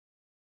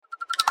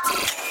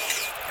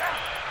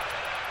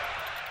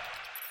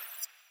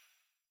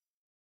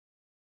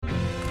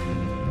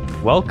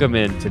Welcome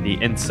into the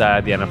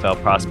Inside the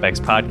NFL Prospects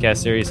podcast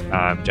series.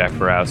 I'm Jack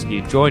Borowski,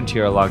 joined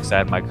here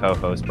alongside my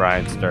co-host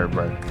Brian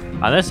Sternberg.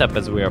 On this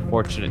episode, we are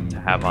fortunate to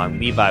have on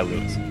Levi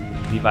Lewis.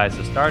 Levi is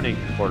the starting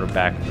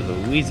quarterback for the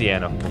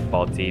Louisiana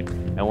football team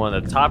and one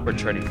of the top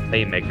returning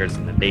playmakers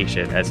in the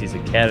nation, as he's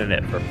a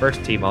candidate for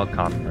first team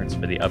all-conference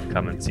for the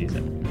upcoming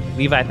season.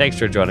 Levi, thanks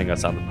for joining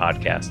us on the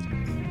podcast.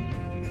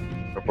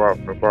 No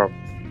problem.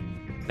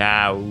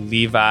 Now,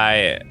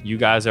 Levi, you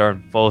guys are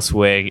in full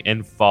swing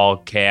in fall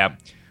camp.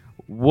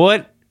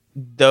 What,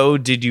 though,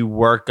 did you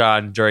work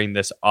on during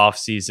this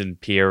off-season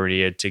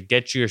period to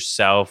get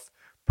yourself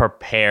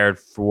prepared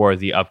for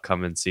the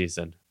upcoming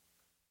season?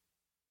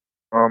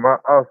 I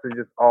also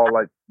just all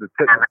like the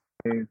technical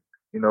things,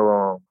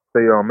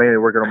 mainly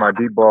working on my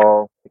deep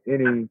ball.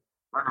 If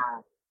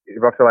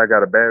I feel like I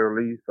got a bad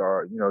release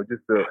or,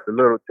 just the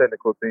little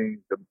technical things,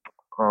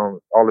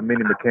 all the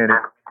mini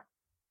mechanics,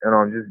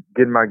 and just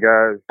getting my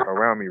guys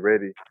around me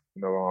ready,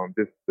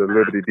 just the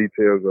little bit of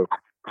details of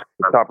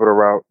the top of the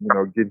route,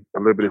 getting a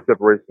little bit of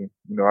separation.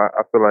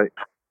 I feel like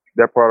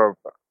that part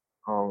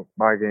of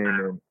my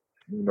game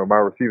and, my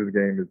receivers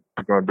game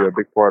is going to be a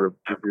big part of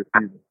this year's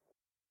season.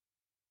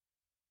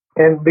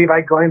 And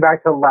Levi, going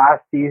back to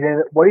last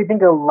season, what do you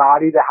think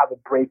allowed you to have a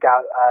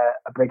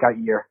breakout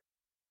year?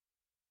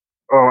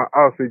 I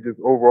would say just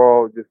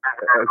overall, just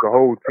as a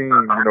whole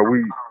team,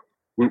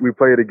 we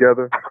play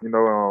together, and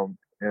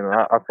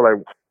I feel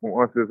like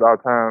once it's our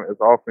time as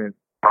offense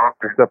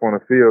to step on the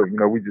field,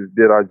 we just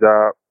did our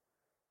job.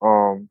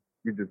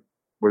 We just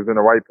was in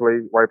the right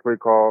play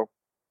call.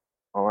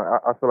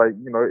 I feel like,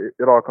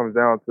 it all comes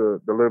down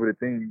to the little bit of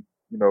things,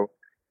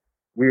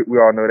 We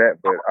all know that,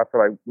 but I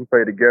feel like we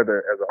play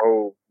together as a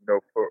whole,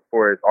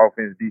 for its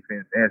offense,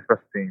 defense, and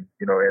special teams,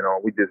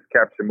 and we just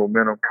capture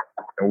momentum,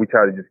 and we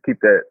try to just keep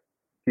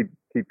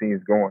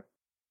things going.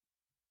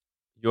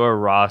 Your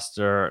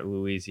roster,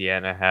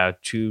 Louisiana,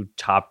 have two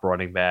top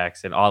running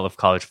backs in all of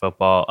college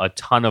football, a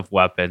ton of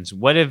weapons.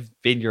 What have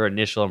been your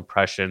initial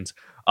impressions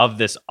of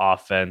this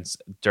offense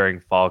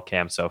during fall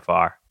camp so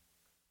far?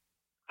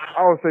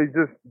 I would say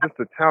just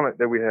the talent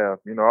that we have,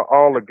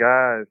 all the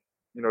guys,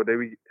 that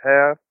we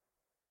have.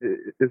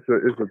 It's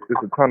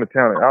a ton of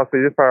talent. I'll say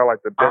it's probably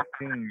like the best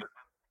team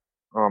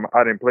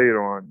I didn't play it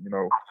on.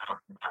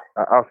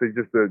 I'll say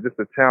just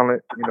the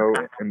talent,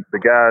 and the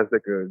guys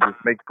that could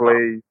just make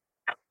plays.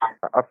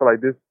 I feel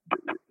like this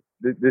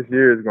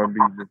year is going to be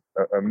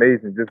just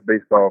amazing, just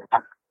based off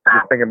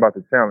just thinking about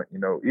the talent.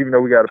 Even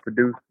though we got to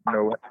produce,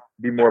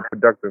 be more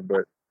productive,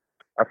 but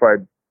I feel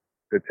like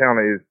the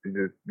talent is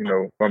just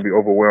going to be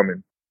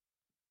overwhelming.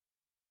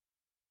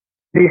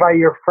 Levi,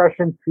 your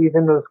freshman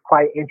season was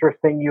quite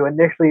interesting. You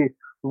initially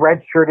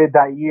redshirted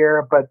that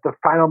year, but the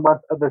final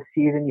month of the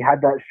season, you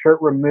had that shirt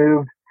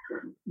removed,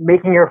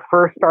 making your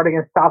first start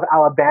against South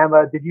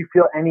Alabama. Did you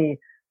feel any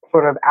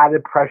sort of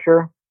added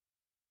pressure?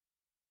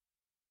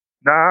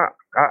 Nah,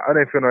 I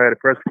didn't feel no added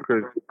pressure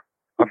because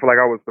I feel like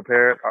I was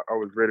prepared. I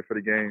was ready for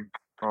the game.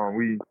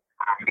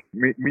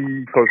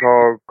 Me, Coach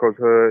Hall, Coach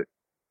Hud,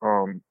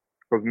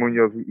 Coach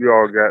Munoz, we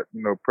all got,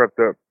 prepped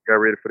up,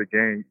 got ready for the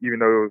game, even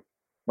though it was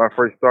my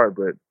first start,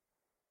 but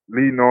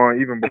leading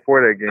on, even before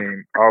that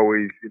game, I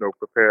always,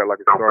 prepared like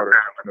a starter.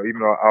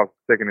 Even though I was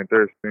second and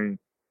third string,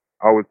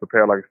 I always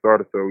prepared like a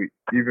starter. So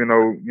even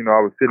though,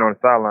 I was sitting on the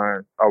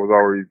sideline, I was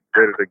always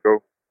ready to go.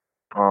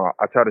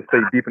 I tried to stay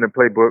deep in the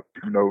playbook,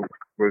 even though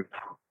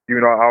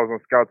I was on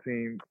scout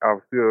team, I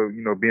was still,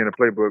 be in the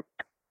playbook,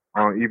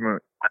 even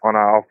on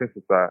our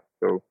offensive side.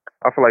 So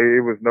I feel like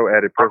it was no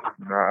added pressure.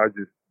 I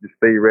just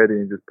stayed ready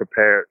and just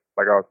prepared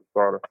like I was a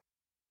starter.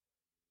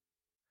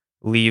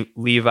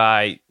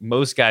 Levi,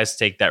 most guys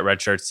take that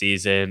redshirt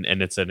season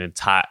and it's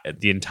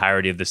the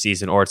entirety of the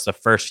season, or it's the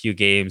first few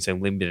games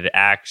and limited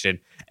action.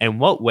 And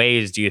what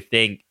ways do you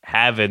think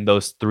having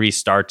those three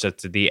starts at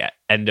the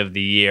end of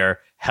the year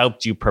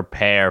helped you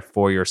prepare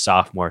for your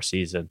sophomore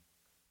season?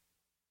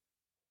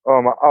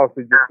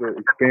 Also just the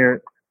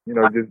experience,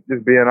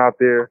 just being out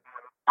there,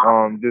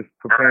 just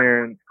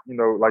preparing,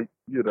 like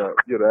you're the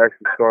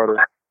actual starter.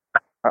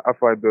 I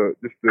feel like the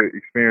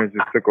experience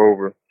just took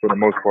over for the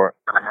most part.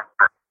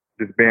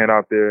 Just being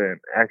out there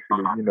and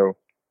actually,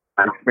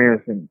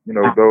 experiencing,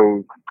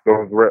 those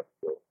reps.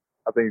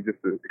 I think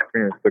just the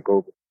experience took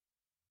over.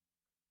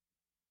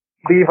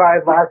 Levi,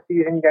 last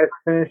season you guys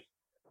finished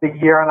the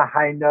year on a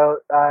high note,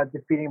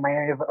 defeating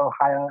Miami of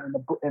Ohio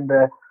in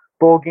the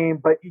bowl game,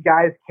 but you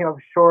guys came up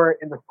short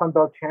in the Sun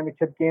Belt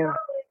Championship game.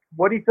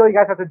 What do you feel you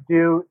guys have to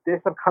do this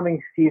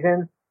upcoming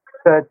season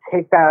to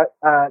take that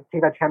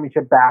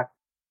championship back?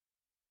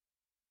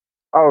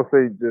 I would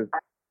say just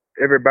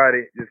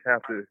everybody just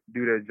have to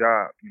do their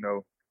job,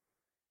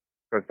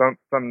 because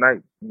some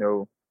nights,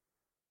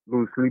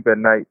 lose sleep at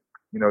night,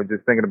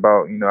 just thinking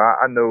about,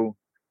 I know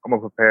I'm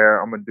going to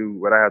prepare, I'm going to do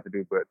what I have to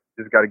do, but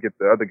just got to get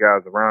the other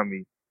guys around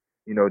me,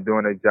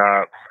 doing their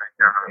job,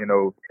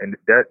 and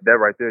that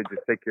right there,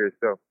 just take care of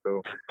itself.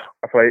 So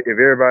I feel like if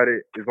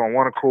everybody is on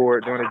one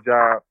accord, doing their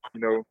job,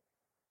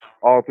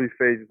 all three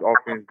phases,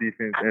 offense,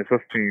 defense, and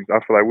special teams, I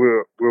feel like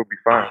we'll be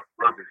fine.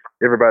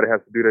 Everybody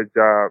has to do their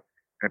job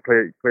and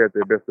play at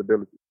their best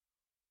ability.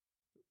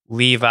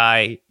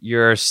 Levi,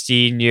 you're a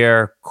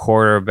senior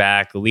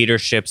quarterback.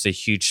 Leadership's a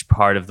huge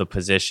part of the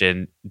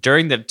position.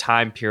 During the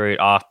time period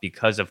off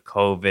because of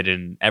COVID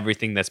and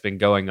everything that's been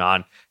going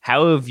on,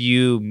 how have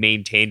you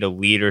maintained a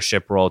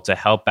leadership role to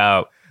help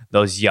out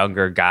those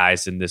younger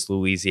guys in this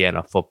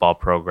Louisiana football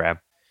program?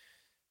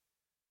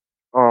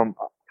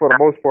 For the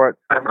most part,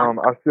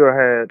 I still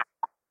had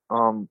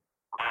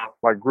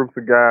like groups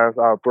of guys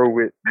I'll throw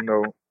with.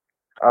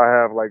 I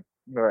have like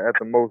at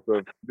the most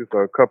of just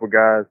a couple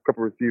guys,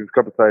 couple receivers,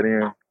 couple tight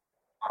ends.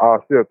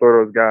 I'll still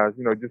throw those guys,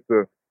 just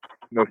to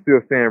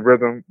still stay in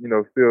rhythm,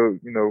 still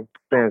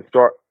staying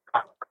sharp.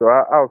 So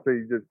I would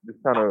say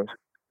just kind of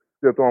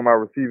still throwing my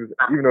receivers,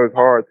 even though it's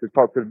hard to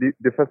talk to the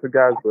defensive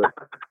guys. But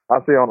I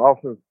say on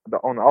the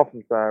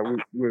offense side,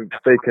 we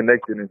stay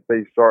connected and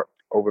stay sharp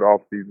over the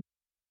off season.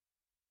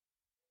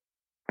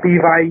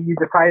 Levi, you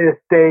decided to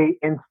stay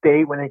in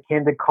state when it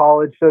came to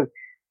college. So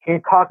can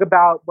you talk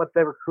about what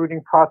the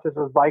recruiting process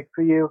was like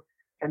for you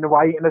and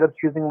why you ended up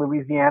choosing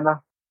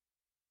Louisiana?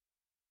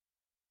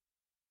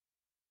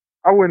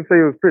 I wouldn't say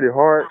it was pretty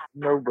hard,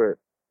 but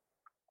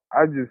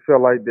I just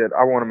felt like that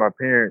I wanted my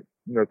parents,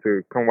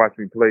 to come watch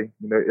me play.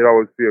 It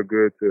always feels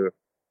good to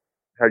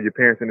have your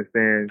parents in the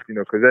stands,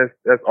 because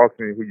that's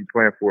ultimately who you're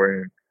playing for.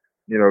 And,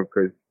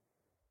 because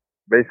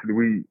basically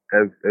we,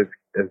 as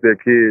their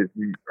kids,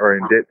 we are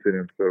in debt to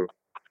them. So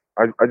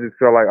I just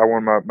felt like I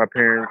wanted my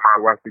parents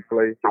to watch me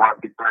play.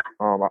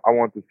 I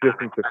want the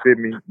system to fit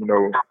me,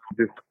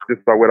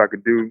 just by what I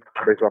could do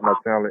based off my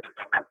talent.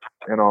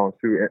 And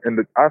too, and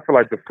I feel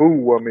like the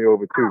food won me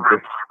over too.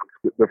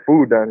 The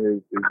food down here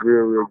is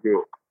real, real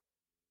good.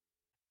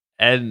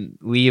 And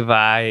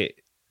Levi,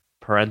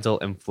 parental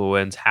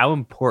influence, how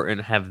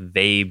important have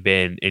they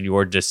been in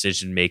your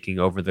decision making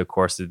over the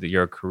course of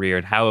your career,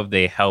 and how have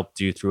they helped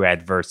you through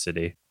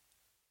adversity?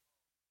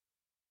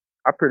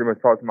 I pretty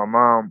much talk to my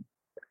mom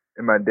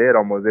and my dad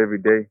almost every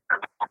day.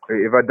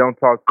 If I don't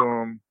talk to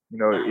them,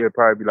 it'll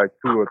probably be like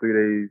 2 or 3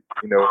 days,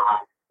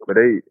 but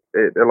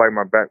they're like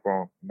my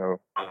backbone,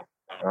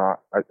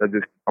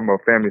 I'm a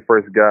family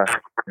first guy,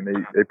 and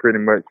they pretty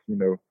much,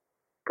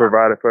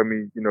 provided for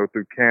me,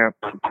 through camp,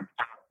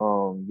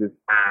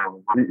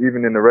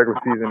 even in the regular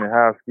season in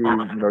high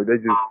school, they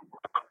just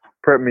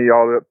prepped me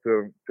all up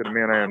to the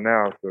man I am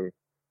now. So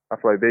I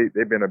feel like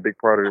they've been a big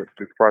part of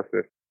this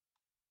process.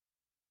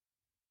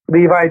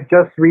 Levi,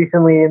 just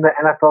recently in the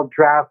NFL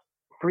draft,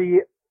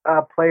 3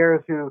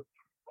 players who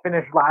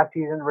finished last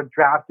season were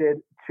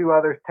drafted. 2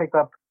 others picked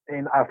up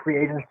in free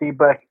agency,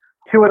 but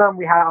 2 of them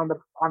we had on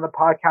the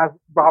podcast,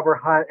 Robert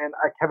Hunt and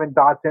Kevin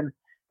Dotson.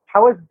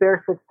 How has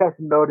their success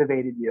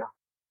motivated you?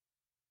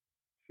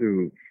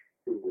 Shoot,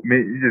 I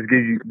mean, it just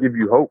give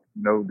you hope,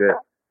 that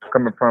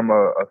coming from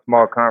a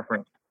small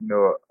conference,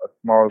 a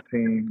small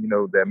team,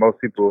 that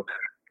most people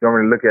don't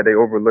really look at. They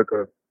overlook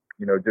us,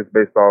 just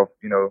based off,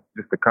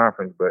 just the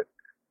conference. But,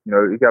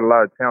 you got a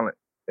lot of talent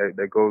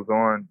that goes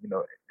on,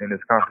 in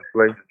this conference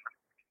play.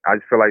 I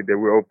just feel like that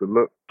we're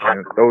overlooked.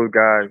 And those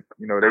guys,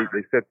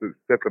 they set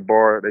the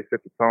bar, they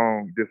set the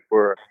tone just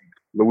for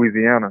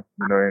Louisiana,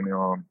 and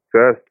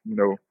to us,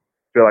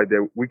 feel like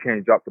that we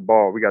can't drop the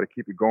ball. We got to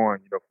keep it going,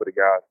 for the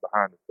guys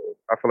behind us. So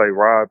I feel like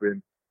Rob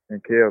and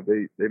Kev,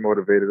 they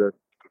motivated us,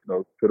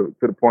 to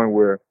the point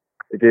where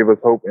it gave us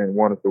hope and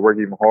wanted us to work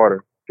even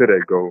harder to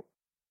that goal.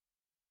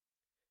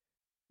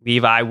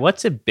 Levi,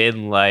 what's it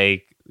been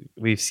like?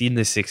 We've seen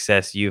the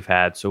success you've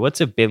had. So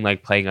what's it been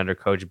like playing under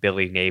Coach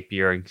Billy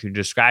Napier? And can you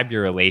describe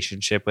your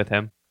relationship with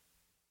him?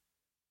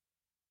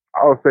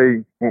 I would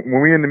say when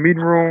we're in the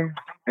meeting room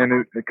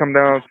and it come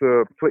down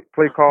to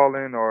play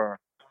calling or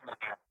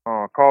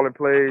calling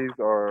plays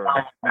or,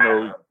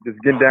 just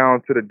getting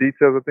down to the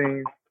details of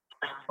things,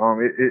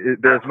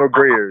 there's no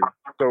gray area.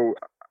 So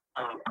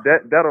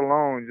that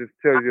alone just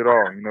tells you it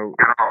all.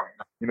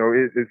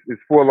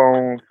 It's full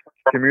on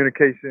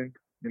communication.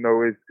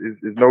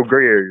 It's no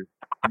gray areas.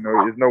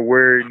 There's no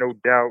worry, no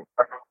doubt.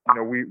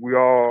 We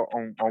all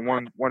on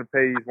one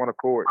page, one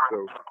accord.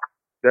 So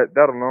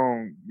that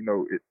alone,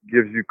 it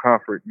gives you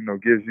comfort.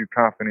 Gives you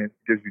confidence,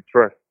 gives you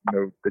trust.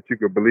 That you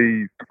could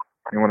believe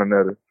in one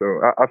another.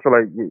 So I feel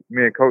like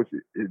me and Coach,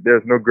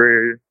 there's no gray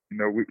area.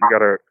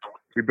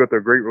 We built a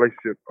great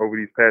relationship over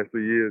these past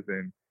 3 years,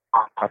 and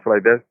I feel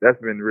like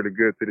that's been really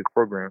good to this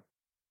program.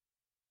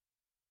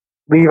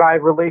 Levi,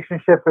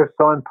 relationships are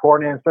so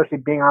important, especially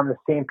being on the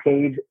same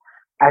page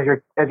as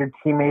your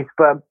teammates.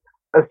 But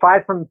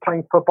aside from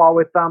playing football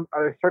with them,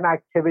 are there certain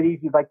activities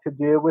you'd like to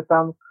do with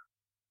them?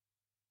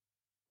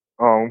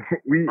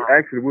 We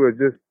were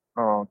just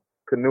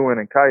canoeing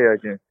and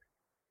kayaking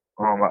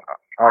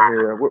out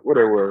here. What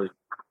it was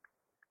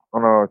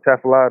on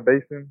Tafalai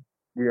Basin.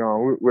 We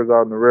was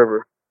out in the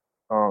river.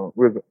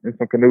 We was in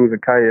some canoes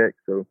and kayaks.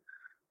 So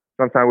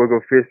sometimes we'll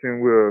go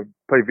fishing. We'll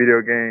play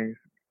video games.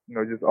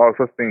 Just all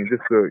sorts of things,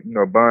 just to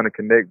bond and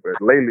connect. But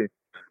lately,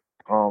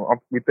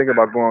 we think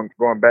about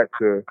going back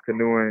to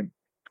canoeing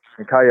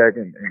and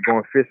kayaking and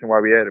going fishing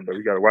while we at it. But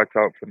we got to watch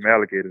out for the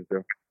alligators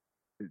though.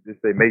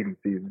 It's their mating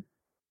season.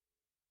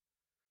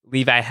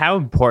 Levi, how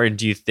important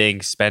do you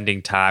think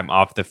spending time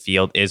off the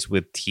field is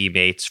with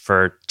teammates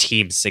for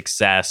team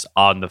success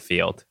on the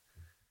field?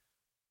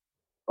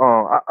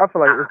 I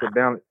feel like it's a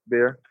balance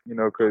there,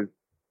 because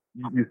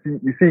you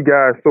see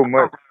guys so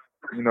much,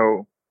 you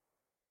know,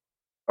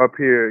 up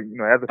here,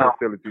 at the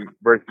facility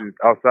versus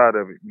outside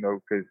of it,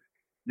 because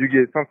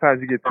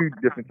sometimes you get two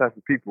different types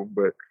of people,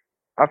 but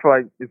I feel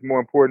like it's more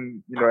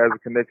important, as a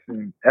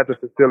connection at the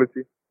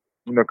facility,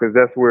 because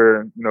that's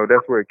where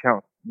it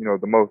counts,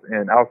 the most.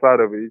 And outside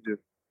of it, it's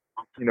just,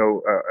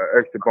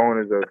 extra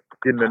bonus of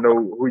getting to know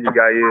who your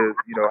guy is,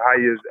 how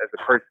he is as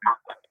a person.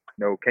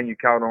 Can you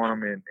count on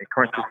him in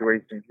crunch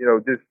situations?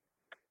 Just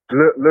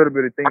little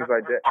bit of things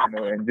like that,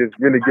 and just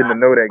really getting to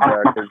know that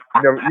guy because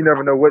you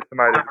never know what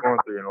somebody is going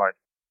through in life.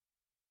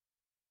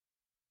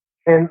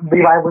 And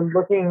Levi, when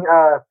looking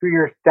through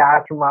your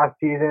stats from last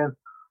season,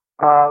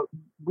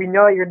 we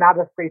know that you're not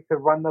afraid to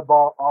run the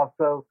ball.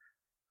 Also,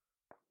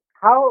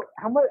 how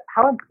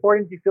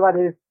important do you feel that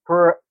is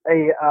for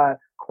a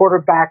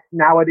quarterback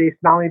nowadays,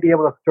 not only be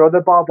able to throw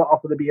the ball but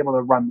also to be able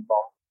to run the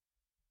ball?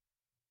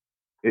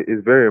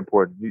 It's very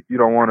important. You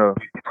don't want to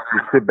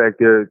just sit back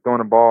there throwing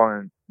the ball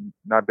and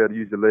not be able to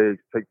use your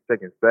legs,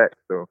 taking sacks.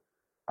 So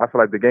I feel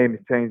like the game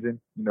is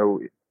changing.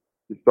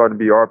 It's starting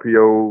to be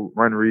RPO,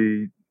 run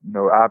read,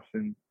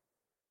 options.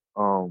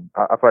 I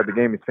feel like the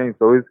game has changed.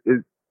 So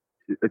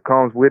it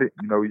comes with it.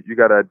 You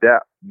got to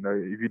adapt.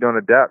 If you don't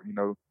adapt,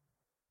 you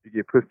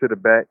get pushed to the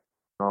back.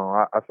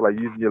 I feel like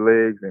using your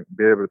legs and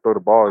being able to throw the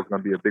ball is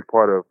going to be a big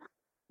part of,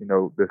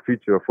 the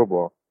future of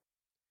football.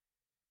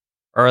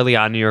 Early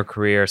on in your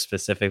career,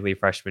 specifically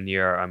freshman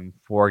year,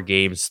 4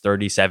 games,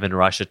 37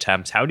 rush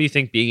attempts. How do you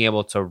think being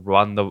able to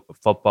run the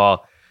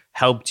football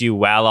helped you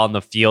while on the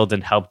field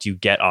and helped you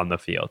get on the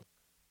field?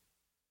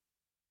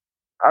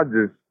 I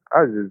just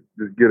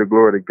give the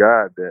glory to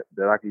God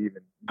that I can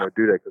even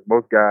do that, because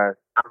most guys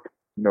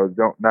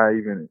don't not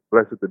even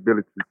blessed with the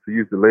ability to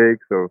use the legs.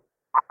 So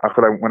I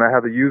feel like when I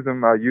have to use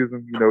them, I use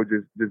them.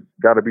 Just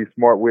got to be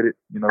smart with it.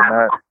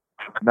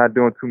 Not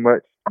doing too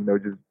much.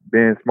 Just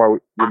being smart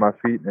with my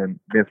feet and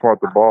being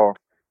smart with the ball.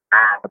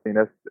 I think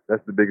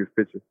that's the biggest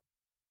picture.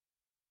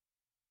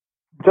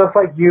 Just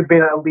like you've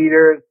been a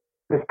leader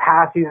this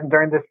past season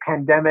during this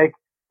pandemic,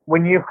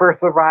 when you first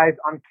arrived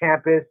on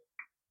campus,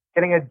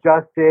 getting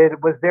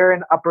adjusted, was there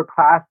an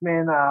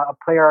upperclassman, a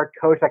player or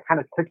coach that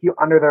kind of took you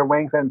under their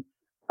wings and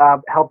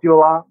helped you a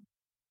lot?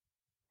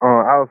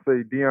 I would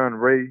say Deion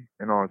Ray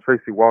and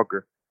Tracy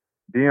Walker.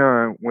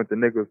 Deion went to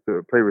Nichols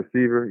to play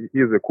receiver.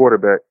 He was a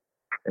quarterback.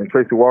 And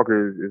Tracy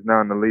Walker is now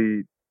in the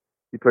lead.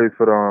 He plays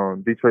for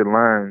the Detroit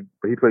Lions,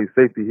 but he plays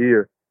safety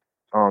here.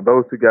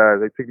 Those two guys,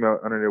 they took me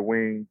under their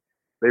wing.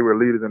 They were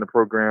leaders in the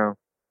program.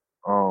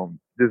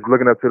 Just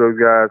looking up to those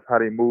guys, how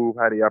they move,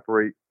 how they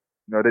operate.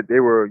 They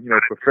were,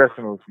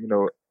 professionals,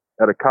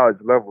 at a college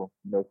level.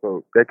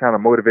 So that kind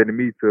of motivated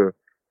me to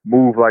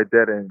move like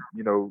that and,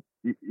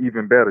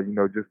 even better.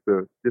 Just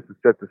to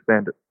set the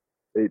standard.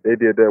 They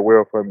did that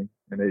well for me,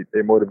 and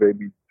they motivated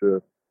me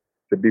to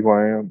be who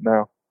I am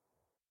now.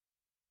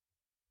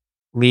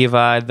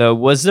 Levi,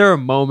 was there a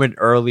moment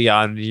early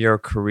on in your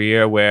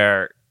career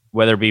where,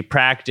 whether it be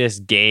practice,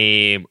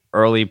 game,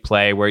 early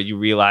play, where you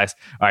realized,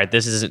 all right,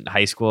 this isn't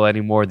high school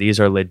anymore.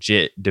 These are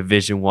legit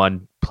Division I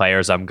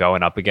players I'm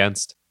going up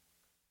against?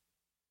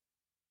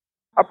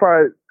 I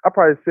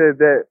probably said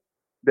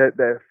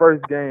that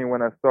first game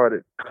when I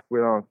started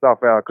with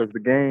South Al, because the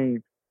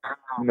game,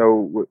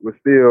 was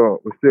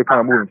still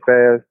kind of moving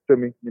fast to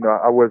me.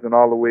 I wasn't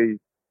all the way,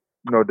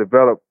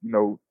 developed,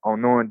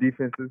 on knowing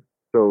defenses.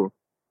 So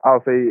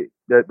I'll say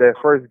that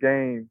first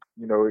game,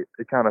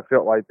 it kind of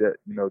felt like that,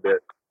 that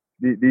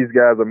these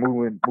guys are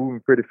moving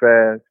pretty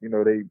fast.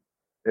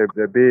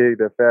 They're big,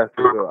 they're faster.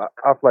 So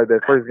I feel like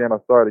that first game I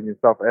started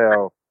against South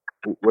Al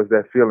was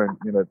that feeling,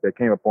 that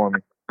came upon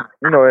me.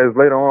 As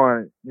later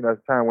on, as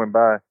time went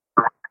by,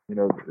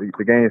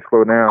 the game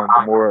slowed down.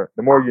 The more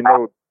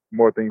the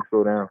more things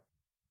slow down.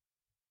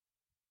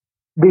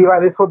 Levi,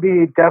 this will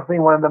be definitely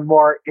one of the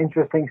more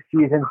interesting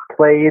seasons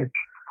played.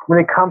 When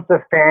it comes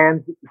to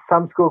fans,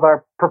 some schools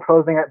are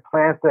proposing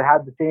plans to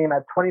have the stadium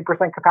at 20%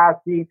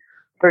 capacity,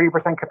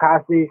 30%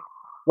 capacity,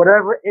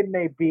 whatever it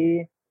may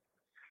be.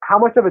 How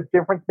much of a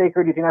difference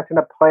maker do you think that's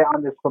going to play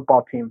on this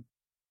football team?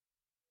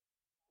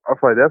 I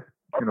feel like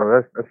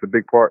that's a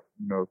big part.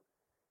 I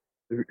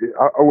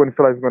wouldn't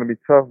feel like it's going to be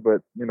tough,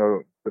 but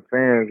the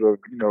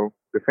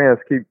fans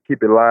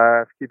keep it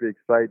live, keep it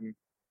exciting.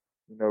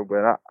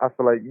 But I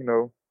feel like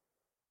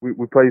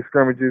we play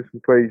scrimmages, we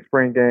play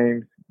spring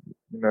games,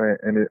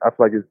 and I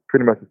feel like it's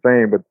pretty much the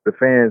same. But the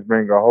fans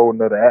bring a whole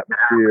nother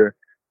atmosphere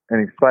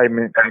and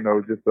excitement.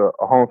 Just a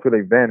home field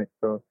advantage.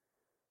 So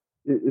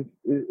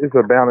it's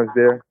a balance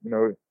there.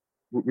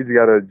 We just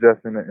got to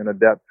adjust and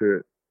adapt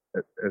to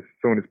it as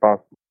soon as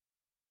possible.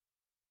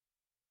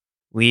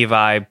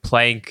 Levi,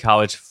 playing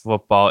college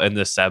football in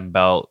the Sun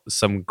Belt,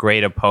 some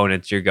great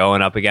opponents you're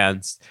going up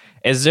against.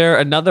 Is there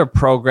another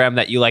program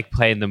that you like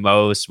playing the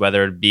most,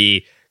 whether it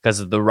be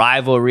because of the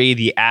rivalry,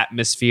 the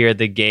atmosphere,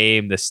 the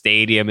game, the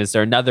stadium? Is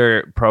there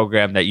another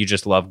program that you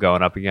just love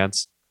going up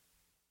against?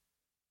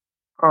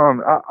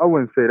 I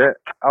wouldn't say that.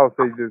 I would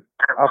say just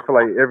I feel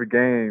like every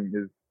game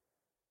is,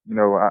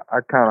 I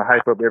kind of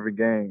hype up every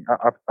game.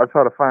 I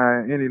try to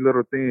find any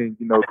little thing,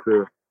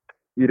 to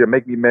either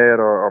make me mad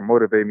or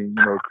motivate me,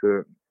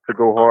 to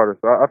go harder.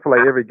 So I feel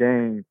like every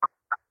game,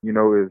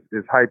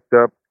 is hyped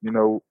up,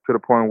 to the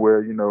point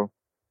where you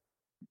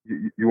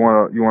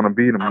wanna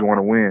beat them, you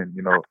wanna win.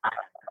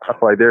 I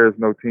feel like there is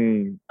no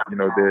team,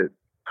 that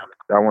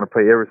I want to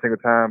play every single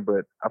time,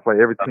 but I feel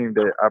like every team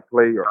that I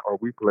play or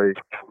we play,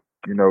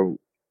 you know,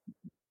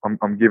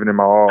 I'm giving it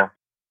my all.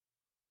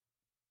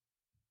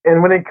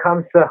 And when it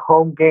comes to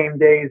home game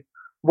days,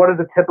 what is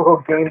a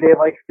typical game day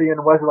like for you,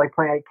 and what is it like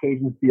playing at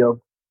Cajun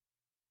Field?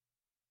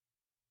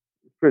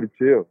 It's pretty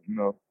chill.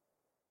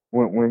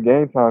 When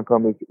game time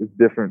comes, it's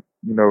different.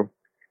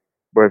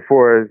 But as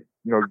far as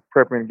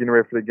prepping, getting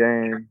ready for the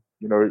game,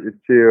 it's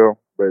chill.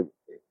 But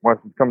once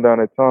it's come down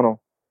that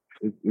tunnel,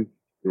 it's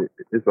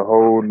it's a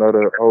whole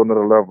nother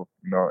level.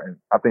 And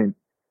I think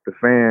the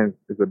fans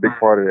is a big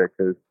part of that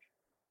because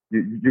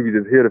you can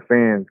just hear the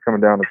fans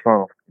coming down the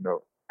tunnel.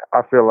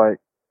 I feel like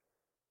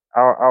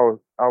our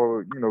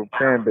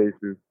fan base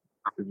is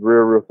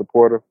real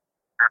supportive,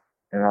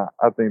 and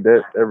I think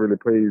that really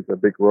plays a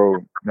big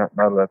role. Now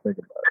that I think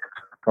about it,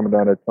 coming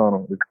down that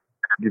tunnel, it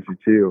gives you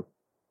chills.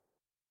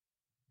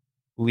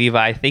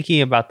 Levi,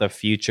 thinking about the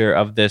future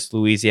of this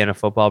Louisiana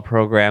football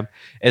program,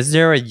 is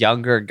there a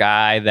younger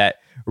guy that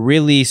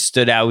really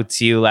stood out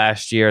to you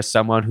last year?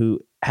 Someone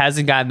who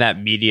hasn't gotten that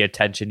media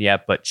attention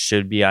yet, but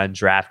should be on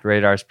draft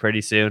radars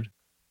pretty soon?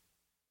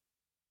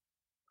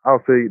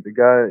 I'll say the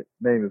guy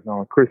name is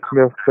Chris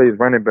Smith, plays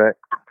running back,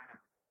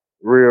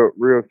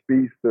 real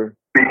speedster.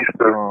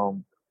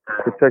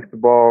 Protects the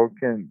ball,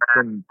 can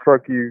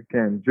truck you,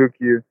 can juke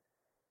you,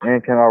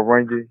 and can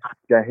outrun you.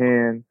 Got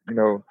hands.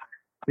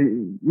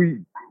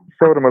 We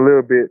showed him a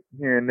little bit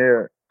here and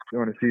there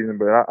during the season,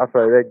 but I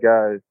feel like that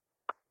guy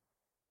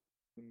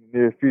in the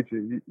near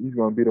future, he's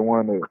going to be the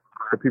one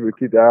for people to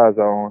keep their eyes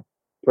on.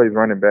 Plays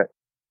running back.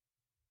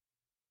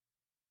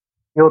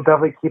 You'll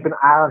definitely keep an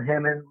eye on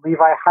him. And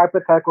Levi,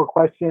 hypothetical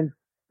question: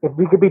 if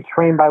we could be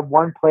trained by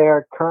one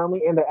player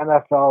currently in the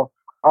NFL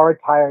or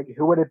retired,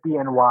 who would it be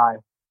and why?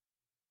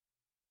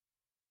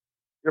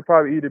 It'll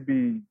probably either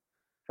be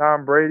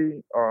Tom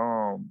Brady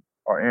or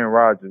Aaron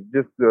Rodgers.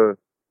 Just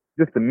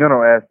the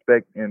mental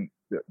aspect and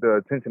the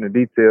attention to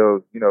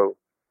details.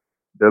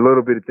 The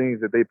little bit of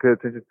things that they pay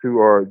attention to,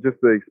 or just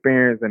the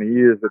experience and the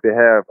years that they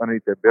have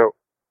underneath their belt.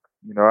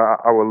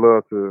 I would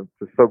love to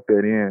soak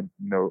that in.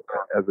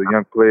 As a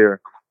young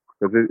player,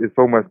 because it's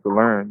so much to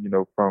learn.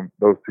 From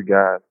those two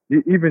guys.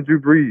 Even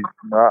Drew Brees.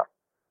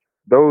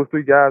 Those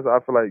three guys, I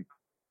feel like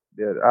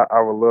that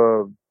I would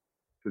love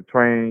to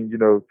train,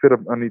 sit up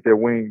underneath their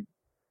wing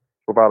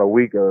for about a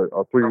week or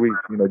 3 weeks,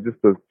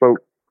 just to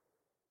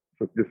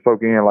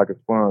soak in like a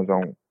sponge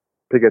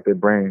pick at their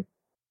brain.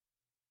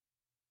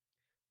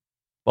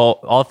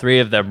 Well, all three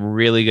of them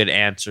really good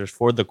answers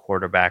for the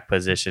quarterback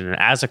position. And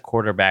as a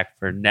quarterback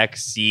for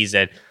next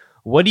season,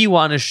 what do you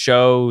want to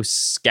show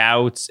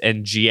scouts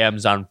and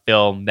GMs on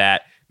film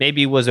that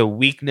maybe was a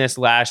weakness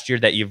last year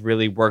that you've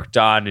really worked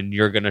on, and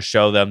you're going to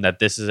show them that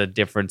this is a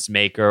difference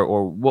maker?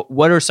 Or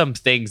what are some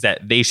things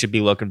that they should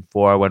be looking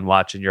for when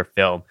watching your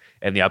film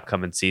in the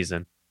upcoming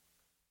season?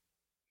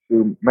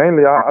 So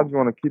mainly, I just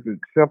want to keep it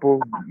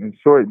simple and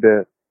short.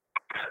 That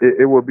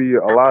it will be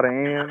a lot of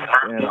ands,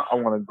 and I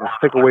want to just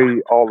take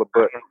away all the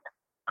buts.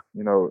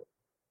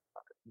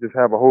 Just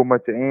have a whole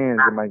bunch of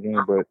ands in my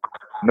game, but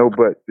no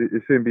buts.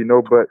 It shouldn't be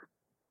no buts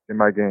in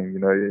my game.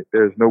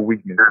 There's no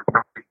weakness.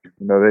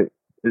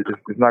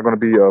 It's not going to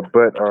be a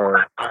butt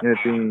or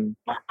anything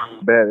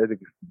bad that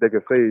they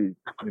could say.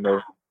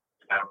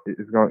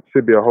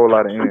 Should be a whole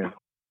lot of ands.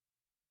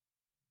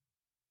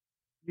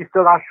 You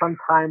still got some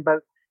time,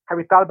 but have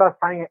you thought about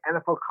signing an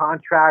NFL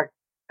contract?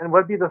 And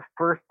what would be the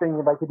first thing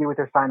you'd like to do with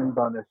your signing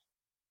bonus?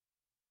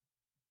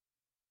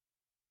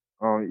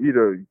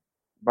 Either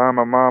buying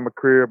my mom a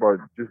crib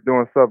or just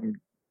doing something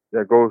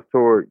that goes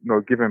toward,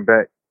 giving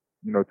back,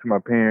 to my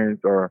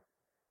parents or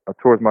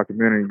towards my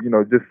community.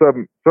 Just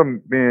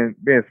something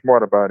being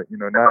smart about it.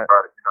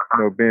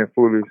 Not being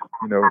foolish.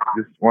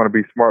 Just want to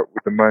be smart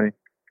with the money.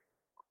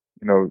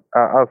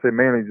 I'll say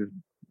mainly just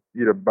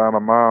either buy my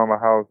mom a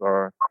house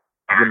or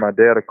give my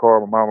dad a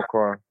car, my mom a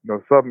car.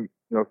 Something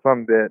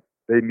that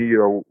they need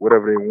or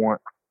whatever they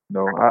want.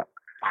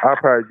 I'll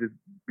probably just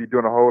be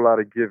doing a whole lot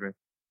of giving.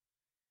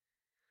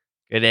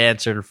 Good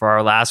answer. And for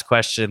our last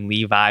question,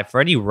 Levi, for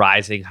any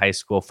rising high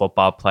school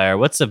football player,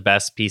 what's the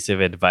best piece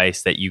of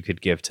advice that you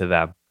could give to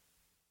them?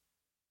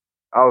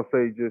 I would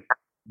say just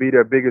be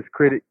their biggest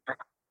critic.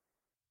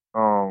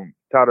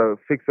 Try to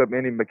fix up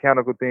any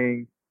mechanical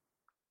thing.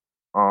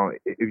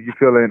 If you're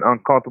feeling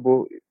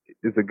uncomfortable,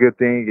 it's a good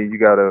thing, and you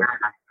gotta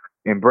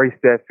embrace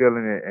that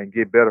feeling and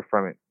get better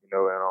from it.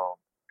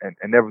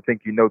 And never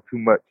think you know too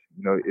much.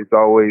 It's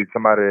always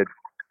somebody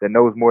that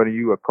knows more than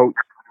you. A coach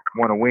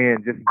want to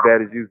win just as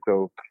bad as you.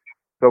 So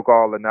soak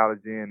all the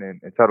knowledge in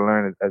and try to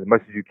learn as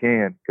much as you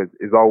can, because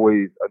it's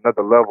always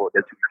another level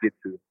that you can get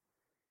to.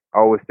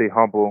 Always stay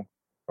humble.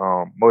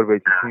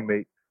 motivate your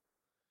teammates,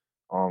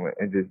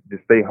 and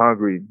just stay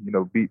hungry. You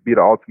know, be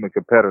the ultimate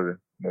competitor.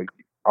 You know,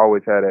 you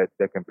always have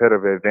that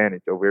competitive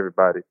advantage over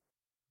everybody.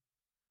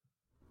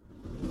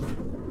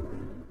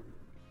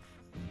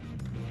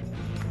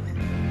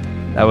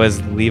 That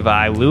was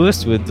Levi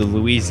Lewis with the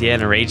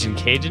Louisiana Ragin'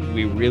 Cajun.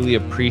 We really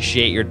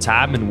appreciate your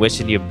time and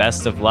wishing you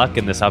best of luck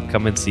in this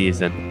upcoming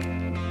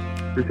season.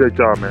 Appreciate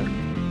y'all, man.